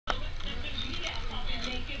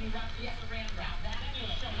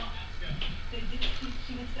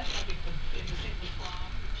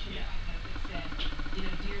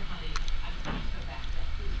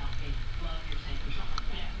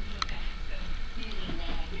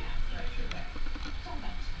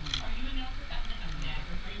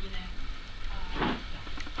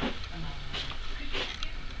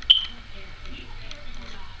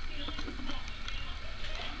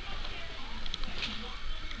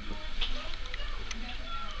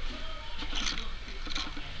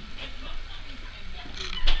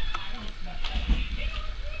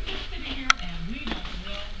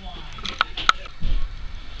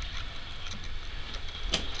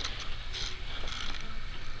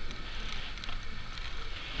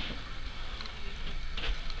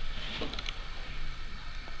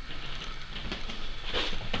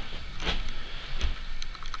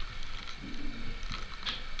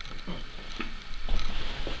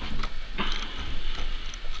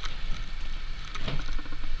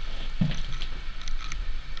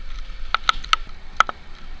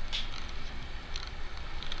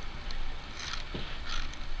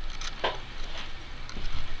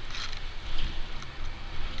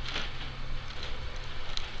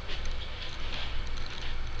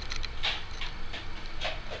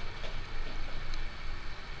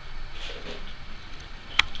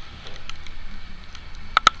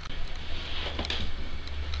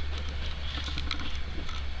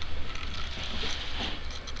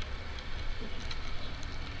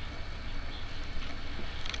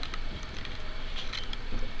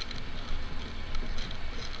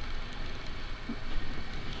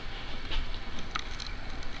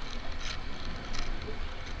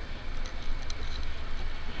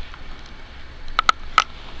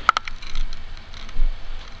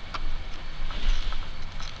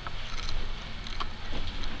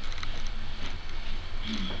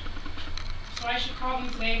So I should call them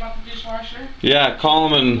today about the dishwasher? Yeah, call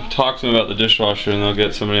them and talk to them about the dishwasher and they'll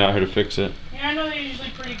get somebody out here to fix it. Yeah, I know they're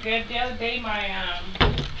usually pretty good. The other day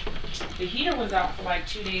the heater was out for like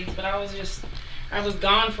 2 days, but I was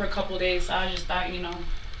gone for a couple of days, so I just thought,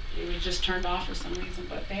 it was just turned off for some reason,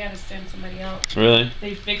 but they had to send somebody out. Really?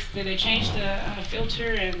 They fixed it. They changed the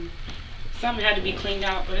filter and something had to be cleaned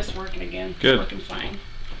out, but it's working again. Good. It's working fine.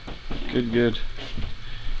 Yeah. Good.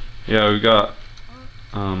 Yeah, we got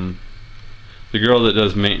the girl that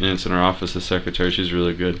does maintenance in our office, the secretary. She's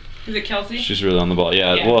really good. Is it Kelsey? She's really on the ball.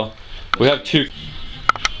 Yeah. Well, we have two.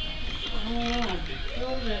 Oh yeah,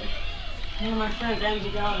 one of my friends, Angie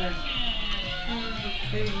Dollar.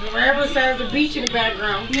 Wherever says the beach in the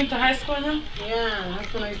background. You went to high school with him? Yeah,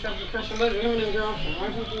 that's when I used to have the question. But him and his girlfriend. Why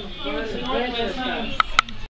don't you go to the adventure stuff?